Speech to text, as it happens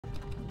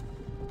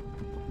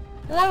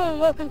Hello and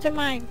welcome to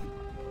my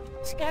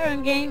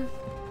Skyrim game.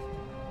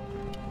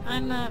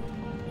 I'm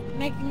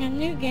making a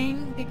new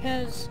game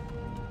because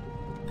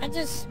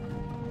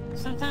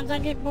sometimes I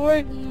get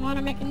bored and want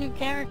to make a new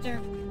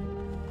character.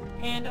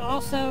 And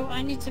also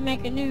I need to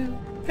make a new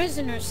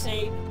prisoner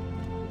save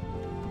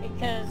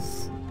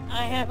because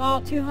I have all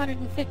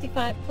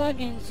 255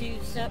 plugins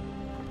used up.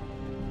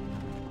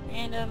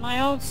 And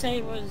my old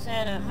save was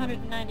at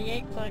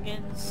 198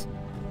 plugins.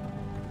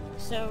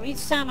 So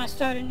each time I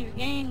start a new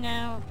game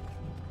now,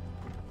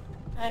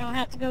 I don't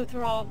have to go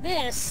through all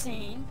this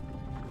scene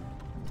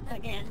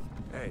again.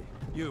 Hey,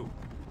 you're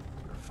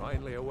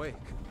finally awake.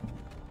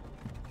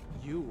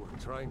 You were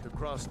trying to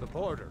cross the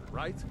border,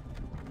 right?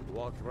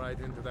 Walked right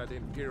into that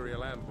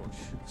Imperial ambush,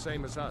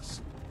 same as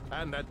us.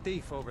 And that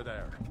thief over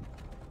there.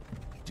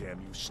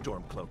 Damn you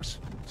Stormcloaks.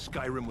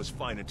 Skyrim was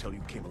fine until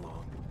you came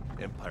along.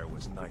 Empire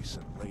was nice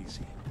and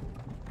lazy.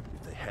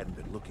 If they hadn't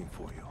been looking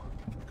for you,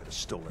 I could have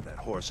stolen that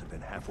horse and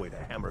been halfway to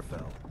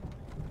Hammerfell.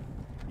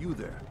 You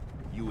there,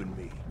 you and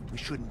me, we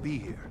shouldn't be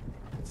here.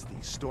 It's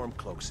these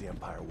Stormcloaks the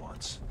Empire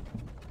wants.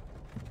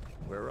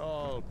 We're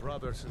all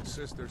brothers and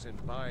sisters in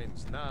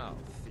binds now,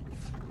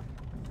 thief.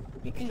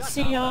 You can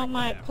see all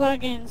my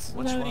plugins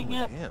What's loading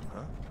wrong up. with him,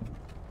 huh?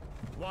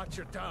 Watch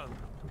your tongue.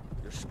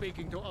 You're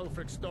speaking to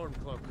Ulfric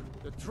Stormcloak,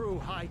 the true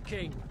High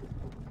King.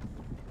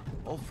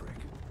 Ulfric?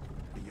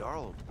 The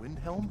Jarl of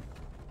Windhelm?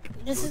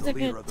 This You're is the a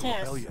leader good of the test.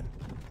 rebellion.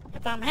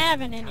 If I'm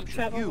having any Capture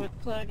trouble you.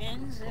 with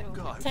plugins, it'll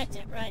God. detect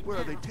it right Where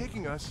now. are they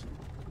taking us?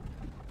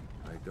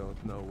 I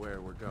don't know where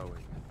we're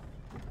going,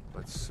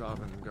 but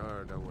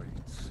Sovngarde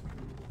awaits.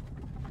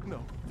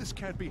 No, this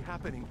can't be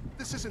happening.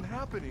 This isn't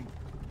happening.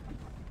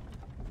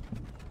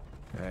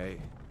 Hey,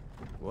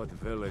 what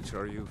village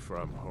are you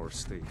from,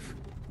 horse thief?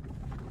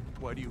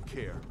 Why do you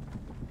care?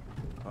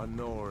 A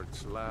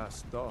Nord's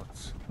last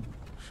thoughts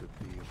should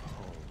be of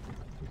home.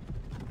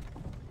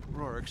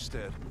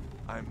 Rorikstead.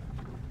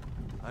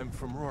 I'm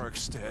from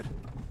Rorikstead.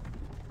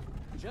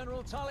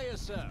 General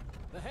Tullius, sir.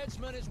 The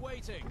headsman is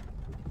waiting.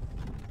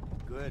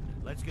 Good.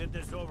 Let's get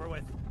this over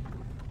with.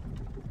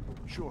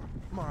 Sure.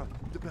 Mara,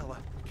 Debella,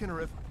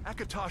 Kinnereth,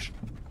 Akatosh,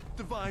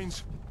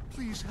 Divines,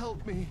 please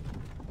help me.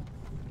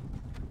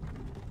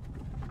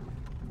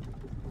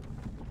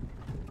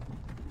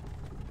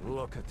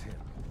 Look at him.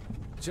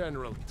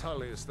 General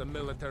Tullius, the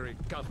military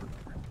governor.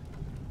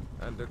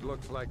 And it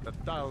looks like the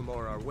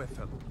Thalmor are with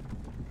him.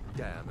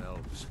 Damn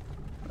elves.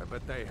 I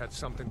bet they had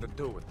something to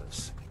do with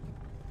this.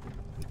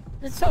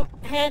 Let's hope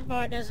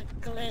Hadvar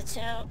doesn't glitch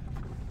out.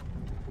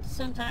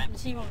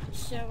 Sometimes he won't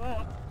show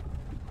up.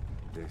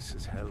 This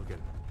is Helgen.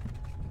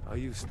 I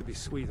used to be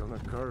sweet on a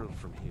girl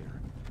from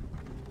here.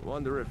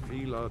 Wonder if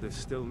Elod is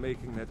still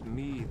making that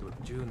mead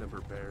with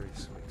juniper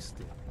berries mixed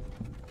in.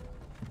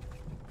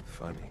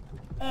 Funny.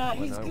 He's When I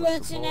was a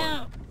glitching boy,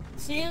 out.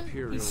 See him?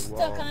 Imperial He's stuck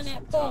walls on that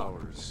and pole.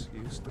 towers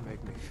used to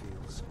make me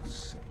feel so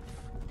safe.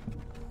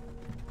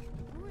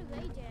 Who are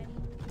they, Daddy?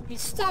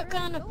 He's stuck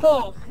on the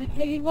pole.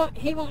 He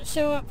won't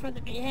show up for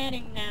the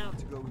beheading now.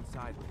 To go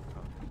inside when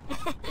you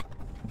come.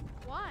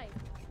 Why?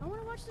 I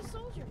want to watch the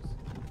soldiers.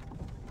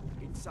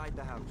 Inside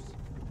the house.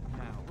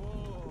 Now.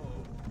 Whoa.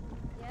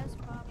 Yes,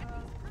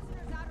 Papa.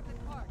 Prisoners out of the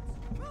carts.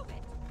 Move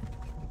it!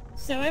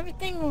 So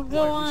everything will Why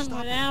go are we on stopping?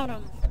 without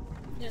him.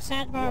 Just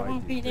Hadvar Why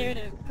won't do be there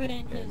they to put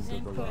in his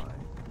End of the input. line.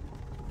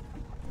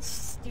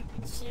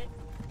 Stupid shit.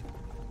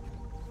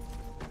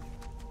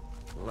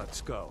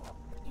 Let's go.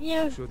 You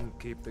know, Shouldn't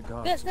keep the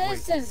gods this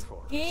waiting is for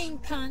us. game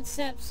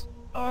concepts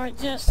are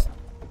just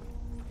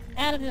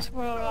out of this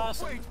world No,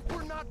 awesome. wait,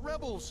 we're not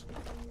rebels.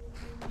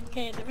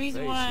 Okay, the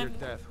reason Face why your I'm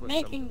death with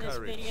making some this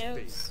courage, video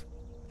thief. is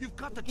You've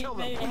got to getting tell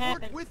them ready to we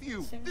happen. worked with you.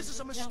 As soon This as is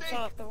a he jumps mistake.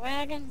 off the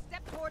wagon.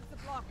 Step towards the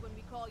block when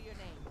we call your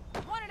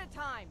name. One at a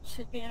time.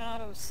 Should be an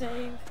auto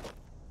save.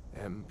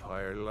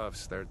 Empire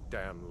loves their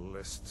damn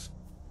lists.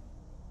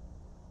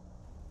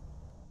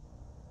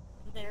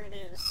 There it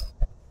is.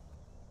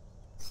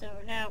 So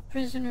now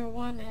prisoner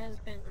 1 has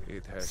been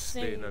It has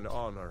saved. been an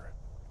honor,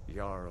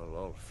 Jarl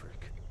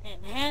Ulfric.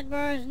 And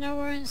Hadvar is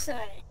nowhere in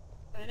sight.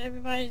 But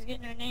everybody's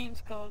getting their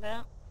names called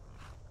out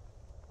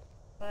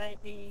by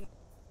the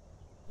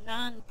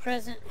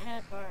non-present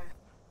Hadvar.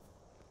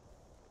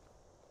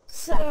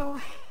 So,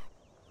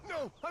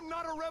 No, I'm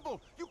not a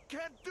rebel. You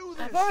can't do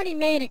this. I've already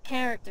made a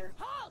character.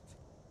 Halt!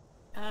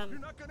 You're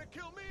not gonna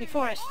kill me.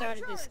 Before I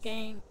started this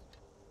game.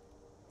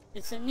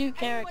 It's a new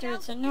character, Anyone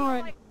it's a else feel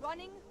Nord. like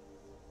running?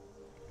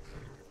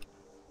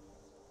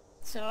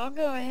 So I'll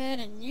go ahead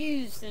and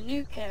use the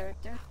new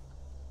character.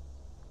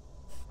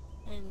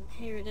 And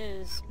here it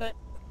is. But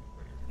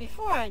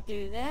before I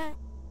do that,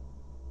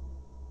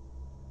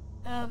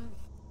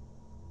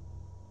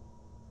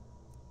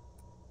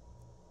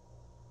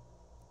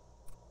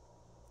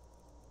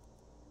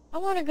 I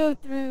want to go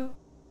through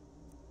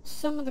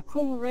some of the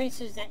cool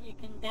races that you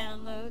can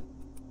download.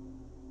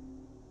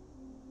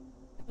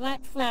 The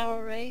Black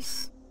Flower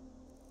race.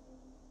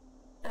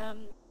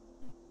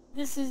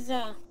 This is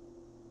a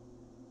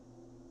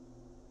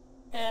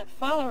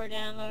follower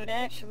download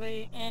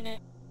actually, and it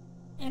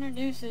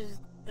introduces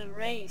the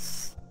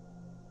race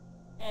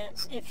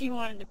as if you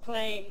wanted to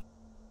play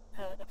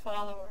the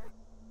follower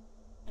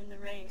in the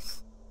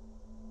race.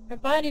 Her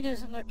body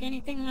doesn't look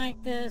anything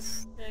like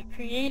this. The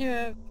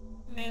creator of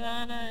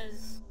Milana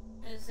is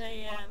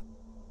a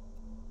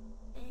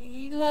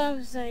he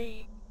loves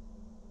a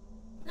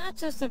not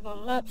just a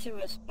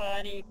voluptuous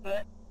body,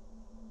 but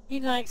he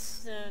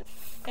likes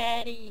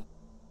fatty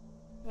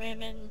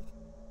women,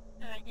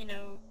 you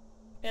know,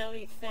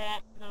 belly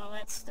fat and all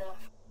that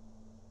stuff.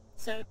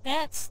 So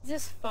that's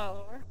this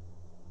follower,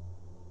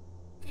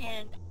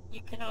 and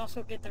you can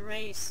also get the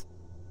race,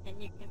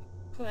 and you can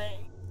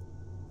play.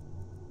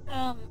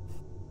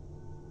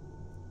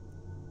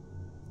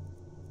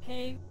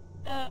 Okay,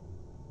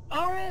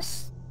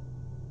 RS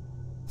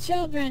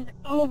Children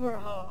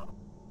Overhaul.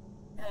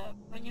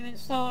 When you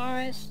install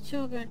RS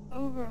Children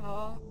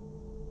Overhaul,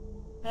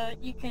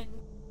 you can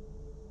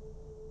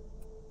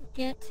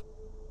get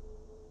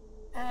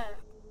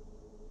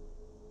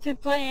to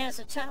play as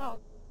a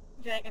child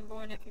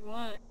Dragonborn if you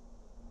want,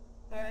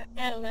 or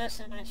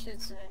adolescent, I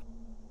should say,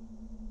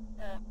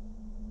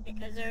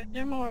 because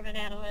they're more of an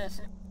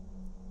adolescent.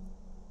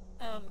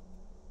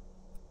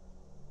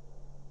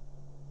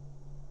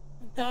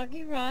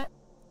 Doggy Rot.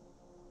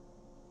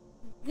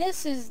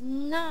 This is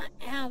not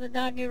how the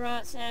Doggy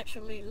Rots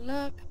actually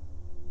look.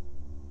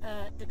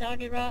 The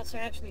Doggy Rots are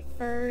actually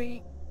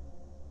furry.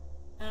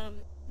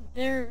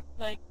 They're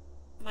like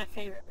my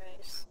favorite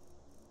race.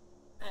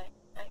 I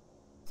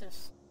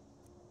just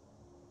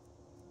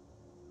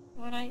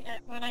when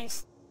I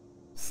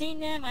seen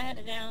them, I had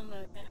to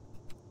download them,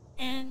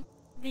 and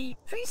the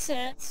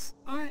presets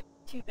aren't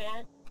too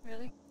bad,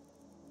 really.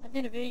 I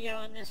did a video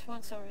on this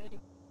once already,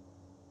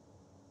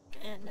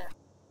 and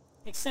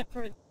except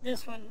for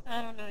this one,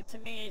 I don't know, to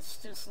me it's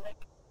just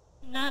like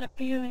not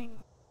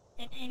appealing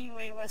in any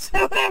way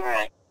whatsoever.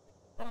 I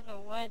don't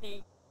know why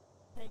they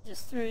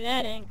just threw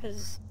that in,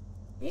 because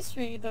these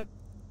three look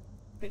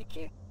pretty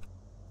cute.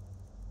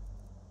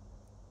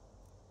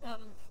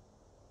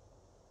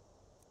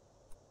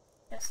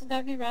 That's the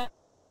Doggy Rot.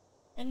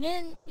 And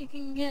then you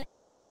can get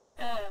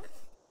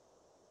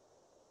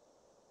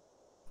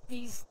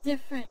these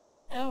different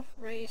elf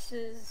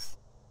races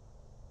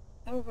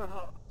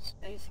overhauls,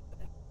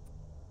 basically.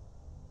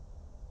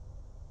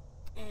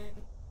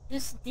 And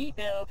this deep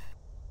elf,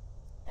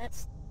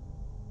 that's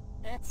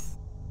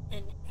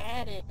an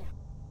added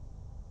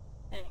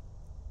thing.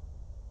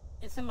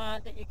 It's a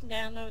mod that you can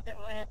download that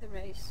will add the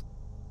race.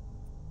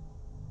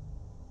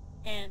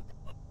 And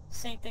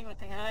same thing with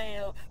the high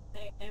elf.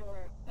 They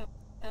were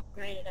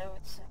upgraded, I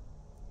would say.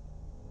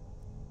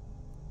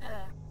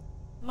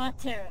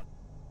 Montero.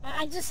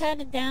 I just had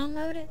to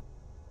download it.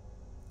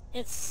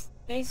 It's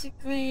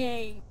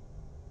basically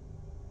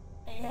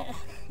a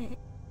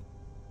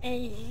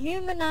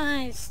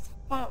humanized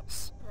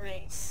false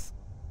race.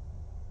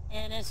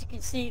 And as you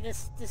can see,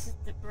 this is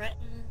the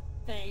Breton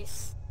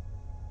face.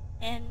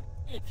 And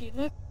if you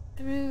look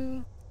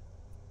through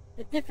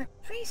the different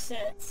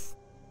presets,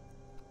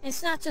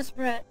 it's not just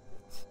Bretons.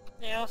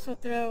 They also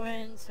throw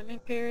in some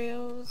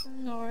Imperials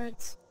and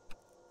Nords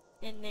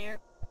in there.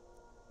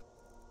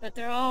 But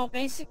they're all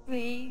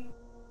basically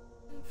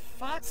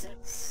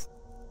foxes,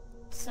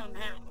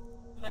 somehow.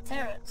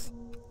 Materas.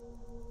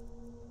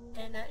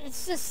 And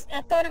it's just, I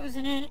thought it was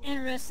an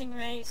interesting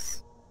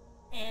race.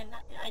 And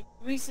I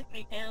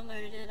recently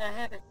downloaded it. I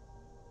haven't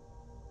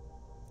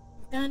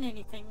done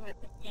anything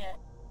with it yet.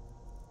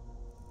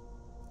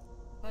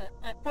 But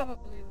I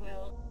probably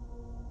will.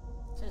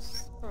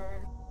 Just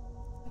for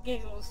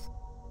giggles.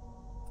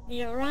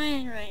 The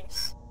Orion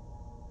race.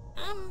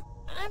 I'm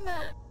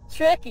a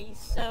Trekkie,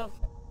 so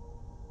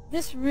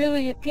this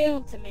really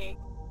appealed to me.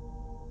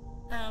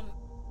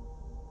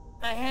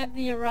 I have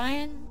the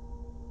Orion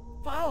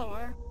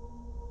follower,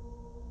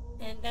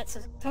 and that's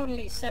a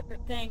totally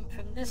separate thing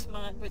from this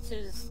mod, which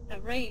is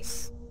a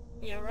race,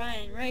 the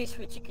Orion race,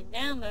 which you can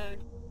download.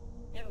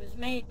 It was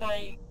made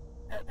by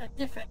a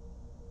different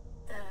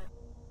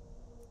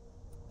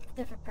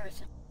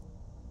person.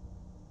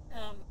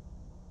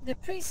 The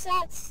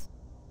presets,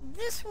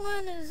 this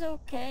one is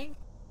okay,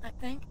 I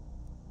think.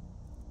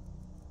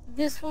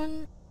 This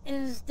one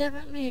is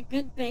definitely a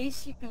good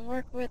base. You can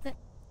work with it.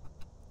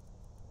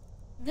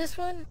 This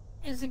one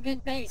is a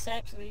good base,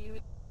 actually. You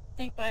would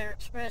think by her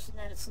expression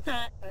that it's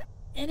not, but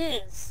it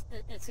is.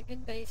 It's a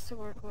good base to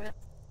work with.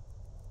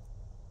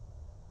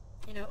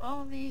 You know,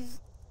 all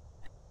these,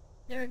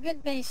 they're a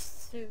good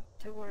base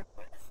to work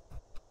with.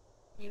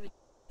 You would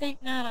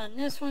think not on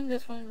this one.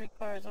 This one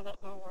requires a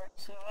lot more work,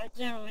 so I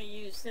generally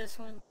use this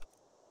one.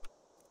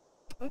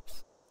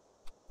 Oops,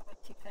 I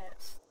went too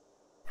fast.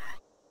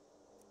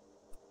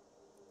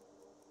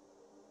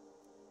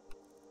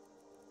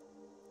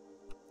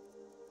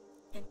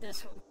 And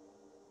this one,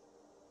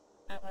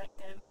 I like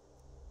them.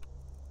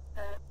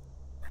 I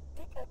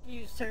think I've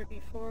used her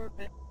before,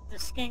 but the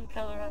skin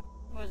color, I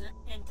wasn't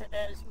into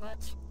that as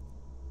much.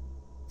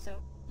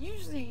 So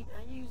usually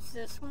I use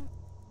this one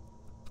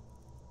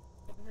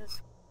and this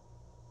one.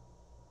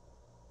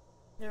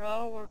 They're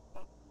all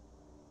workable.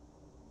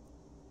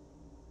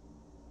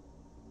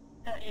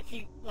 If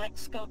you like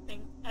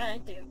sculpting, I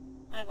do.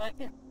 I like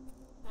it.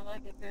 I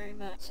like it very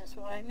much. That's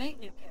why I make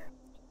new characters.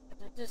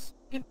 I just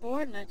get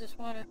bored and I just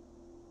want to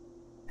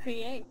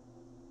create.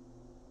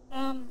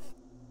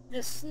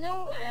 The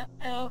snow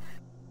elf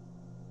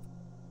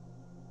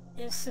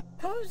is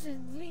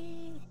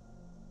supposedly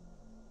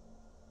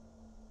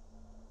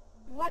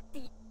what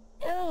the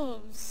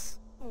elves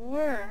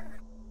were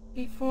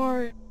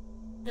before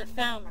the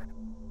Falmer,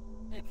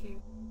 if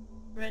you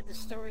read the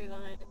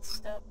storyline and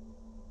stuff.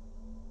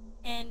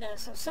 And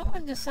so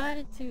someone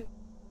decided to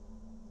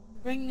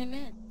bring them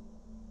in.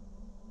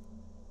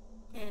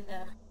 And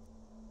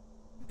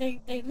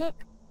they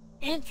look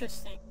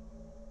interesting.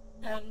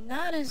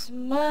 Not as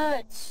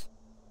much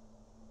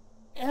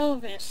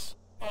elvish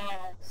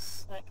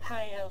as like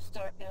high elves,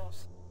 dark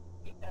elves,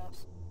 deep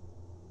elves.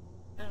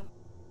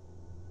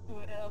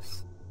 What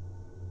else?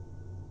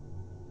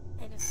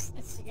 And it's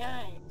the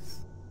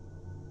guys.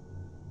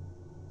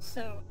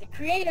 So the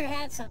creator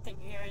had something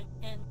here,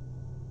 and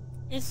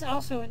it's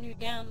also a new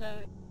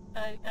download.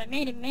 I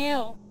made a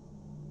male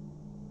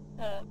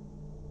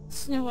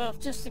snow elf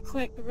just to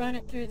quick run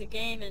it through the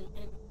game and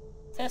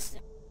test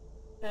it,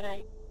 but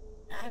I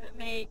haven't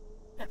made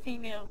a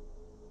female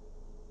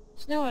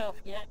snow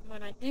elf yet.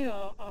 When I do,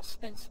 I'll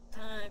spend some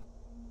time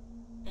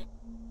and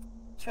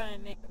try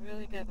and make a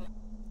really good one.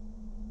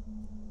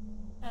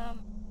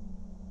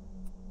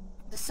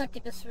 The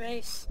succubus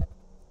race,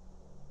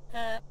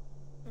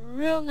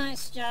 real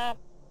nice job.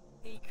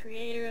 The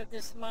creator of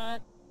this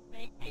mod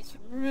made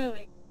some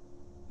really,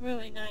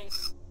 really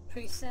nice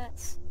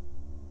presets.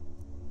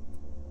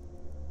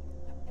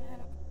 Look at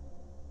 'em.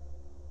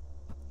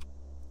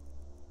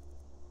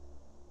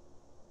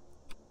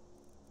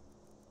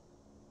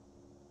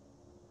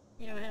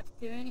 You don't have to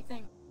do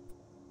anything.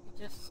 You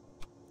just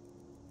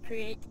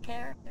create the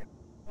character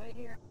right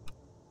here.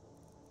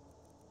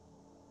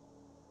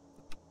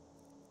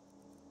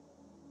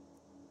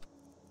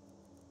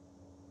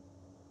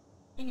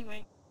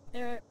 Anyway,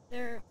 they're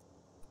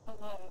a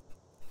lot of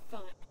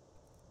fun.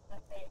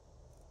 I've made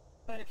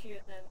quite a few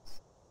of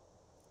those.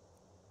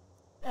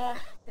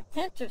 The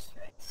Temptress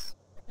race,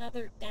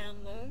 another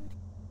download.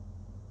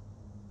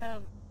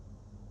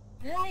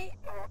 They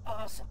are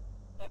awesome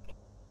looking.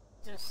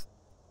 Just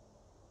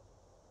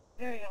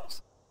very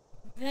awesome.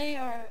 They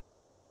are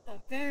a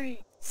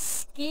very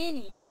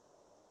skinny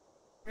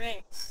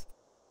race.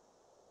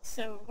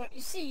 So what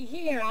you see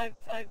here, I've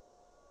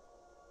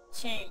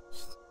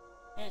changed.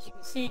 As you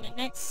can see in the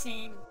next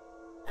scene,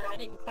 I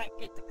didn't quite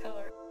get the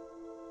color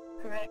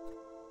correct.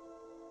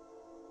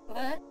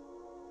 But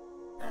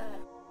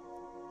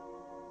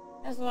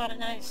has a lot of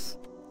nice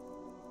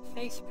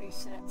face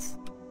presets.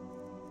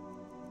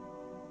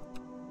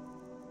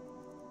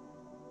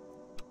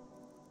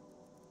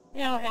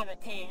 They all have a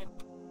tan,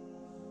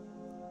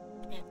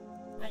 and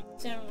I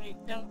generally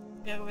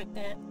don't go with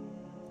that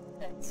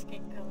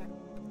skin color.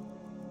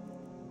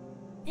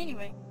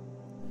 Anyway,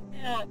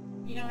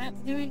 you don't have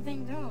to do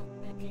anything to them.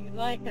 If you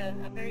like a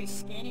very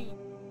skinny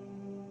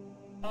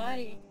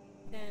body,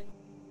 then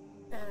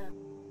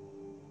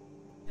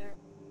they're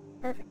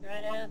perfect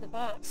right out of the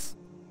box.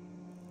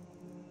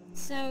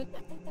 So I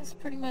think that's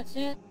pretty much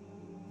it.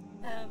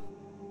 I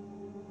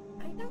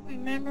don't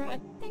remember. I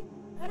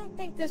don't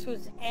think this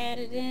was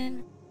added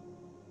in.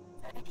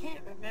 I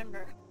can't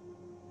remember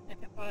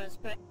if it was,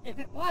 but if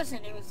it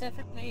wasn't, it was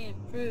definitely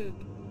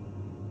improved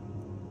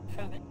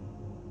from it.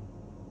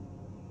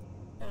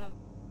 The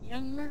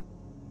young Murs.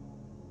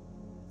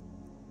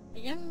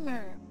 The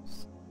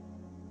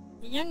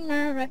young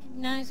Mur,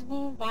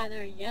 recognizable by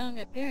their young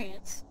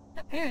appearance,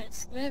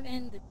 live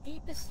in the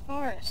deepest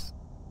forests.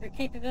 Their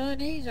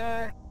capabilities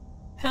are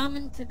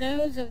common to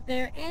those of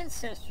their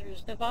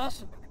ancestors, the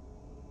Vossmer.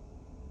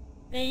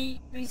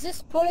 They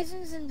resist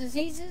poisons and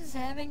diseases,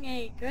 having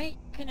a great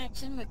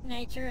connection with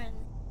nature, and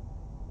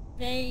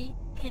they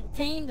can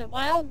tame the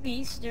wild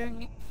beasts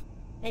during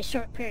a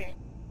short period.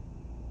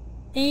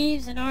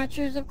 Thieves and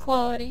archers of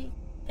quality,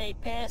 they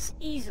pass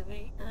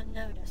easily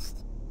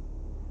unnoticed.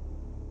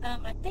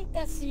 I think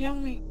that's the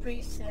only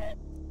preset,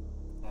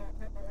 if I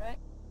remember right.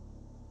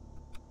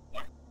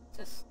 Yeah,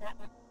 just that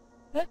one.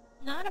 But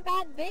not a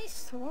bad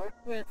base to work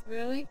with,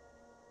 really.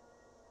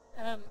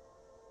 I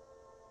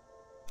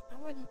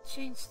wouldn't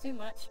change too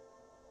much.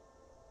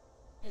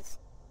 It's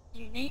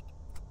unique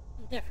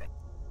and different.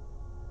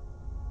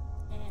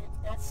 And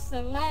that's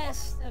the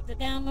last of the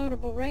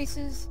downloadable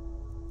races.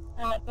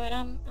 But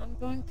I'm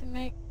going to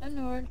make a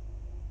Nord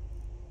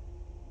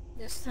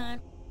this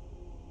time.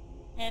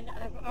 And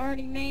I've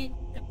already made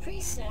the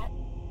preset.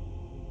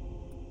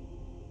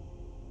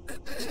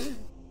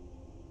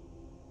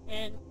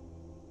 And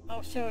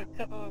I'll show a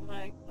couple of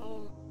my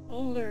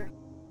older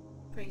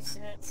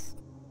presets.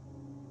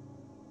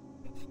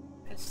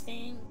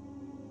 Christine.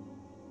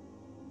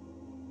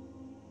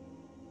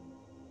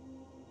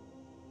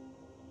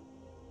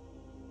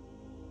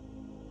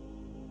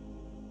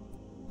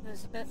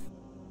 Elizabeth.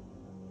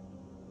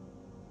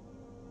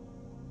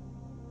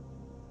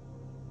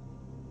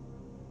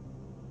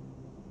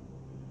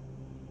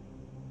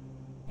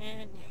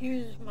 And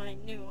here's my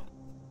new one.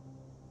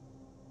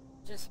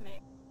 just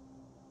made.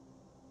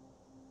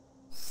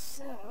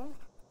 So,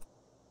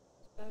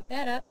 load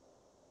that up.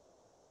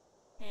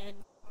 And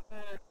we're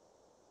gonna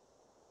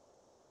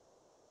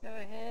go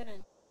ahead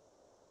and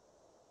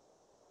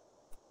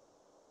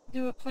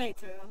do a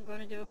playthrough. I'm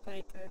gonna do a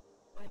playthrough.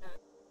 Why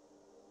not?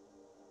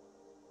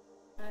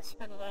 I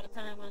spent a lot of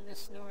time on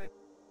this Nord.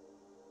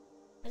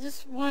 I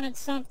just wanted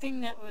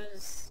something that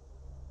was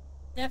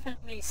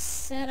definitely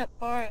set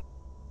apart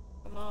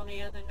from all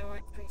the other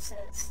Nord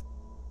presets.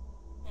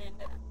 And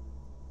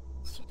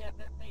she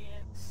definitely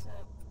is.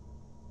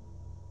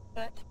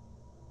 But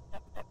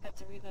I've got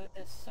to reload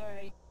this,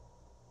 sorry.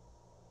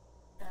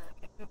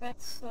 Go back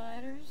to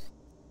sliders.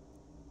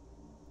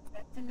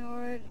 Back to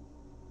Nord.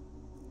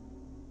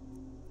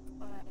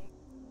 Body.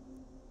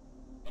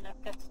 And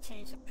I've got to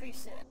change the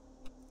preset.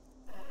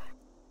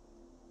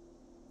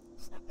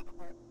 It's not gonna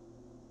work.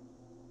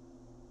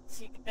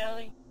 See the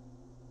belly?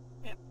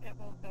 It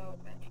won't go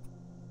away.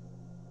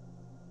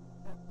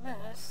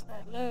 Unless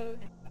I load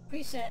a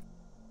preset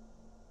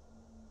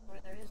where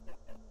there is no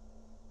belly.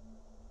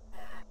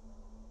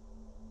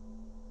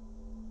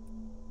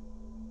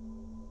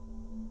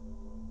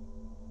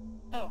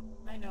 Oh,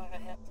 I know what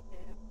I have to do.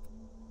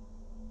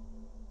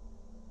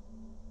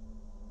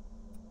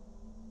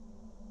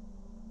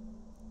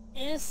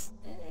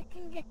 It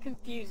can get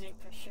confusing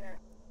for sure.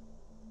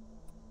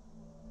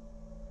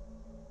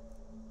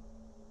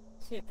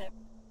 See if that...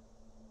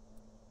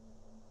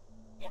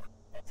 Yeah,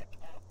 that's okay.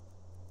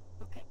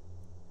 Okay.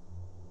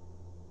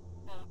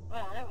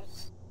 Wow, that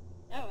was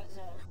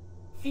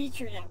a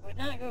feature that would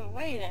not go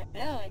away, that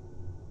belly.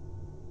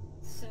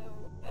 So,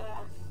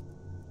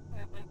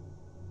 where am I?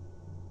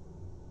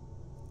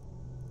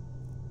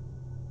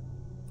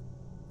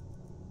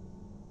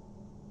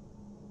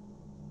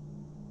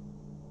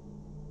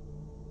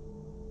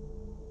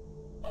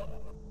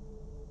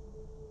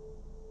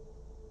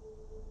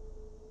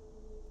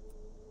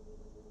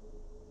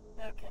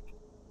 Okay,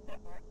 that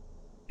worked.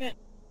 Good.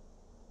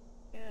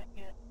 Good,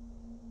 good.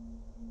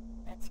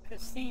 That's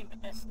Christine,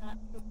 but that's not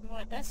who we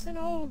want. That's an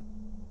old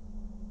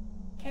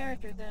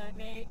character that I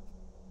made.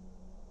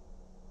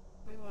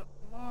 We want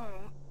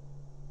Mara.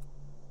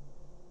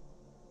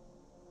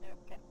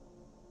 Okay.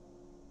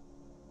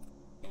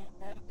 And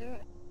that'll do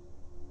it.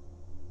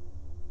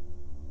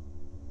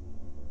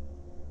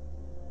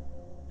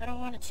 I don't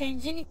want to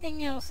change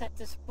anything else at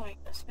this point.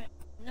 I spent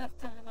enough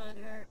time on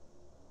her.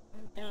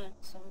 I'm done,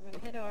 so I'm going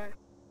to hit R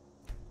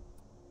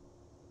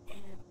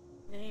and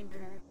name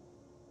her.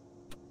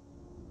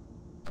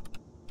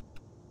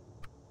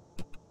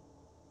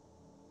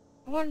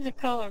 I wanted to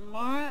call her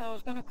Mara. I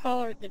was going to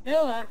call her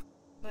Debilla,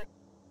 but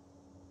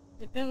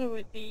Debilla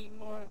would be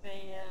more of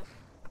a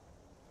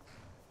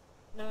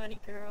naughty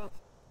girl.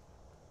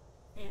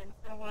 And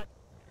I want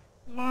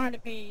Mara to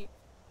be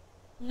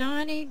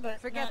naughty, but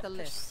Forget not the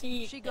list.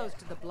 perceived She goes that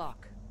to the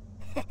block.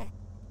 I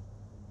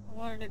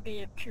want her to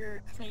be a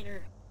pure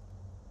cleaner.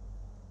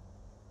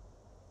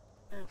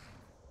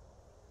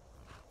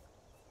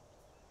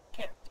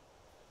 Character.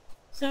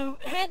 So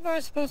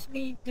Hadvar's supposed to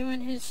be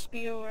doing his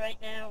spiel right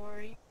now,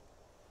 where he,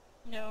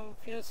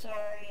 feels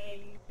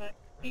sorry, but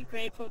be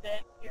grateful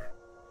that you're,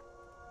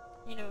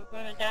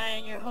 gonna die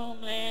in your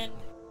homeland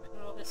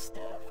and all this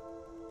stuff.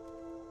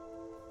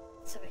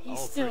 So he's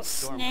still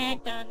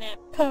snagged on that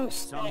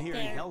post Some back here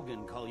in there.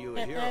 Helgen call you a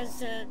That hero,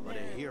 has, but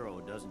a hero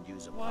doesn't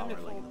use a power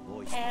wonderful like the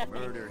voice path. to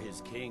murder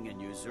his king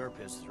and usurp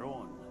his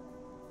throne.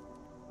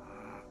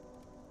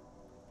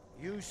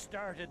 You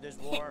started this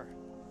war,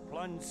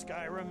 plunged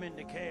Skyrim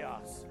into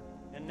chaos,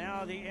 and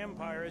now the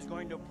Empire is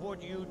going to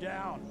put you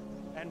down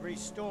and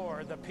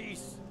restore the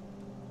peace.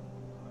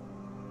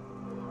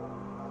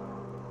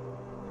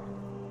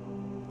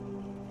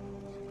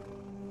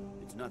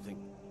 It's nothing.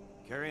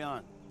 Carry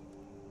on.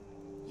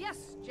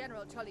 Yes,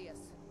 General Tullius.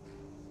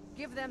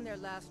 Give them their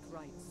last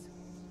rites.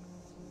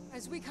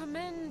 As we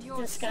commend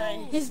your This guy,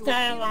 souls his to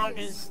dialogue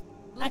Aquarius, is...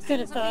 I could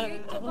have thought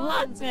of a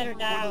lot better For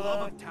the love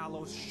dialogue. of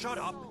Talos, shut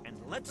up and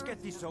let's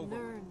get this over.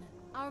 learn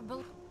our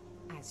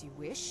as you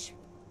wish.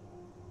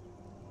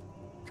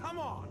 Come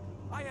on!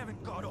 I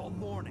haven't got all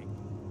morning.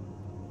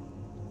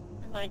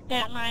 Like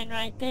that line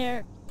right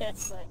there,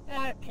 that's like,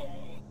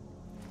 okay.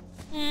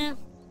 Yeah,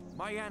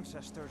 My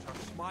ancestors are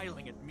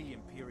smiling at me,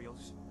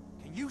 Imperials.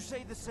 Can you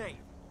say the same?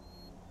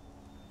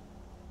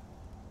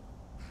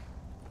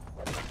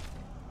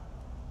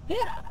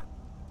 yeah.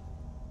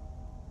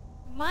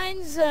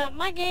 Mine's,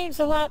 my game's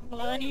a lot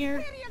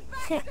bloodier.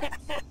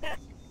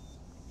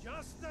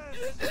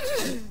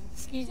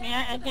 Excuse me,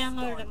 I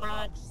downloaded a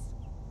mod.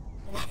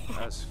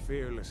 As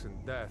fearless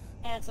in death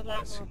Adds a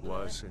lot as more he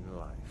blood. was in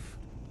life.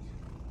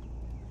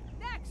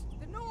 Next,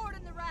 the Nord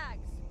and the Rags.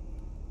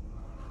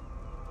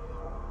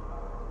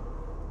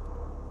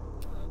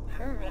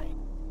 Alright.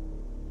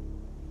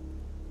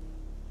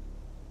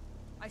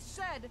 I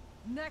said,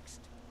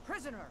 next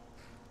prisoner.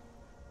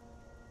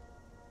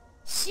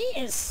 She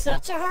is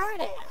such a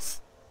hard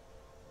ass.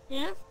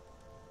 Yeah?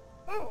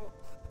 Oh,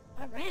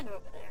 I ran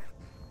over there.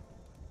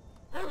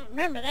 I don't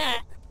remember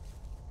that.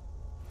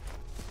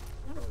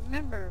 I don't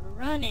remember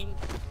running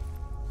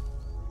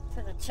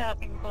to the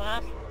chopping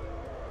block.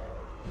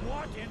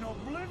 What in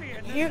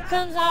oblivion? Here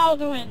comes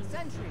Alduin.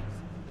 Sentries,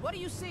 what do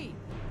you see?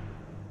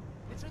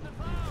 It's in the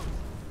clouds.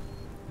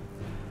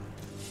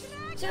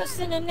 Just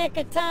in the nick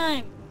of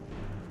time.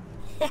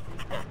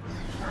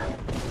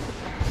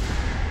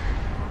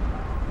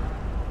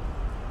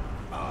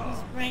 He's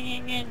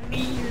bringing in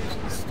meteors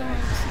and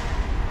storms.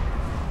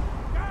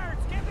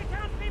 Guards, get the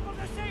townspeople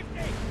to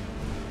safety!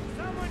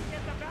 Someone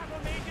get the battle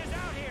mages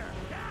out here,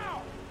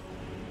 now!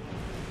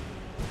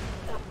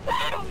 The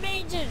battle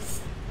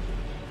mages!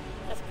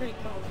 That's pretty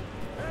cool.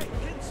 Hey,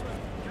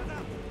 kinsman, get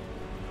up!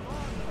 Come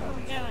on, Where are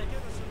we going?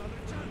 give us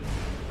another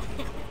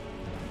chance.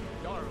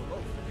 Jarl,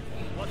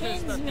 what is that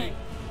Kinsman. thing?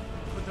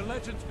 Could the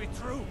legends be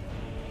true?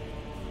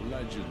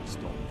 Legends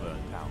don't burn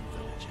down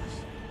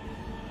villages.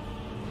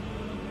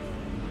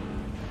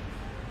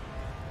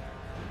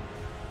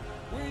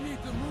 We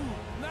need to move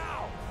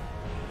now!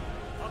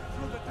 Up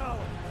through the tower.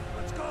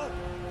 Let's go!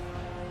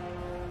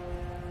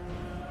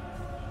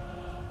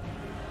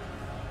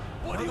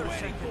 What are you Another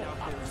waiting sentry for? out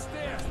there. Up the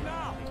stairs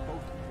now!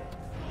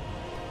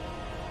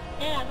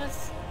 Yeah,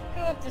 let's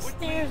go up the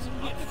stairs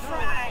and get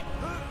fried.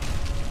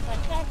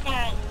 Like that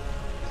guy.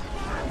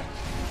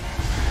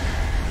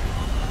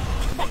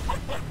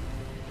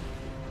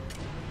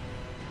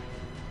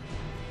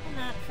 I'm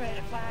not afraid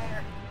of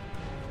fire.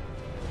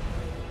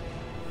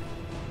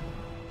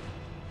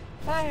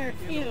 Fire To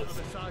feels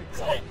the side.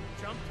 good.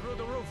 Jump through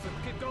the roof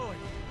and keep going.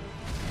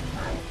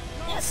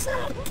 Yes,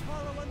 sir. We'll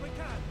follow when we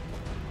can.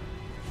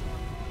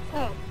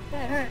 Oh,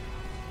 that hurt.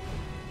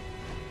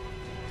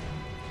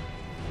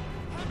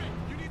 Hemi,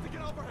 you need to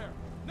get over here!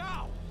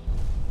 Now!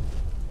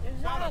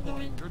 There's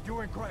Alduin. You're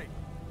doing great.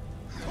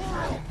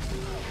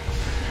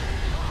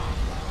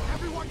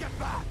 Everyone get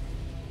back!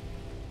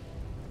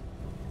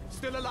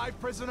 Still alive,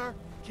 prisoner?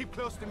 Keep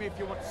close to me if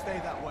you want to stay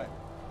that way.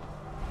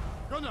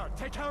 Gunnar,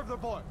 take care of the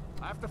boy.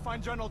 I have to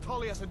find General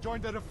Tullius and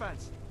join the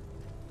defense.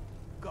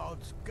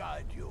 Gods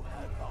guide you,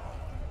 Hadvar.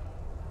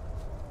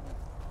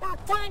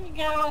 About time you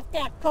got off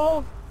that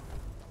pole.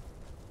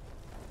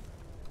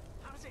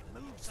 How does it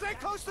move? Stay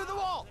close to the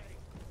wall!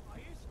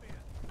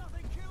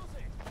 Nothing kills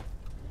it.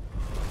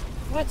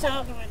 What's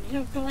Alduin?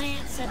 He'll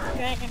glance at the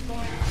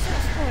Dragonborn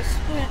just for a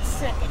split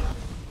second.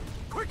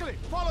 Quickly,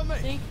 follow me!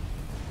 See?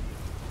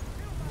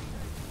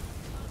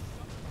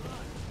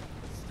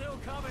 Still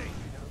coming.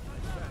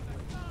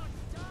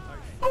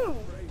 Oh!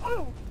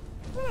 Oh!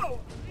 Oh!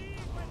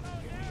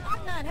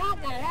 I've not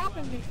had that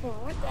happen before.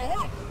 What the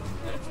heck?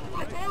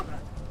 What happened?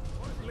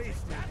 Please,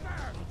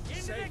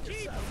 Into the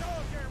keep,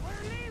 soldier!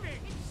 We're leaving!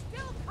 It's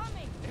still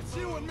coming! It's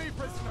you and me,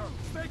 prisoner.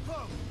 Stay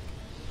close.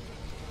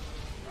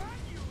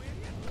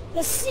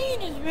 The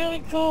scene is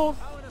really cool.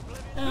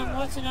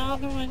 Watching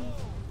Alduin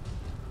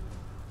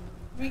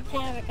wreak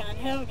havoc on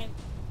Helgen.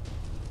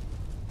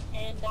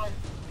 And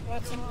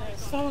watching the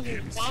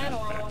soldiers battle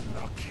on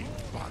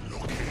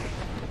him.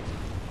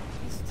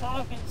 He's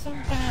talking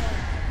some kind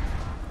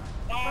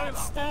of bad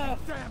stuff.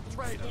 Damn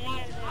traitor!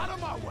 Yeah, Out of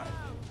my way!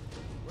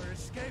 We're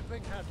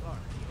escaping, Hadvar.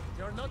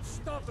 You're not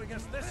stopping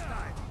us this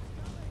time.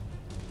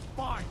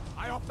 Fine.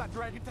 I hope that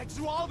dragon takes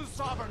you all to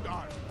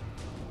Sovngarde.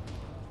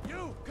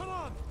 You, come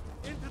on!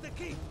 Into the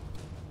keep!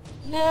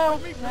 No,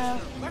 Me, no.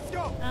 prisoner. Let's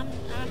go! I'm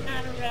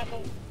not a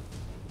rebel.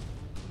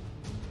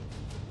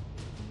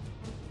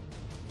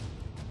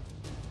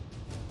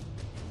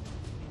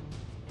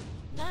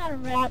 Not a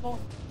rebel.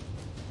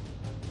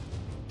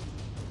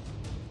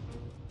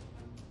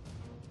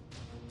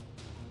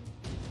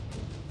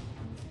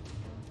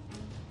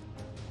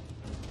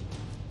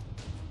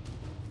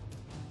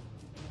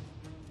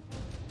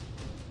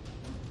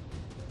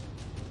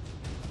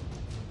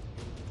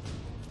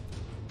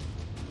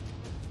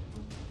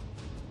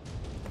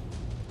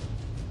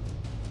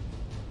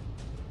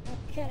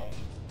 Okay.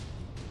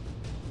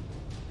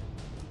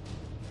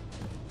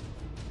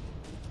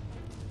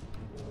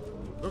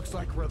 Looks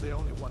like we're the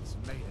only ones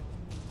who made it.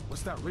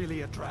 Was that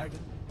really a dragon?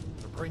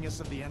 To bring us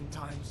to the end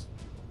times?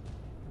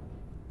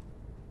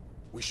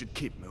 We should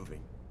keep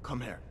moving.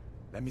 Come here.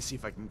 Let me see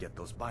if I can get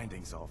those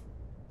bindings off.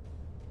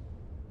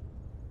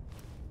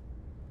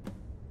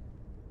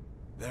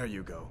 There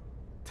you go.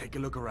 Take a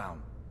look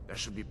around. There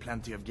should be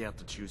plenty of gear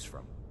to choose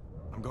from.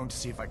 I'm going to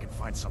see if I can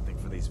find something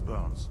for these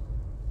burns.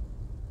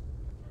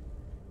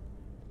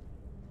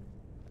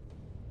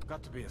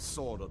 Got to be a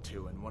sword or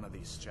two in one of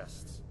these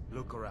chests.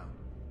 Look around.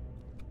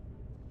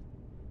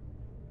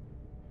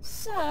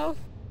 So,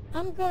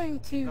 I'm going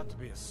to Got to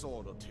be a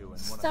sword or two in one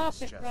stop of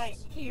these it chests. right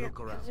here Look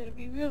around. because it'll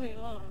be really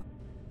long.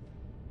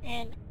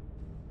 And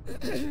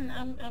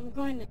I'm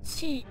going to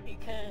cheat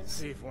because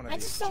See if one of I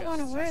these just don't want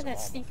to chests wear has that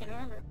some stinking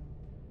armor.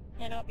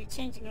 And I'll be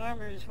changing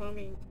armors when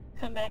we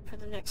come back for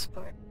the next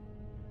part.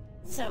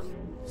 So,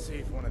 See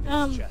if one of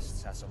these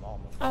chests has some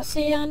armor. I'll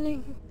see you on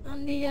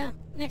the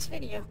next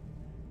video.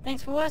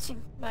 Thanks for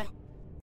watching. Bye.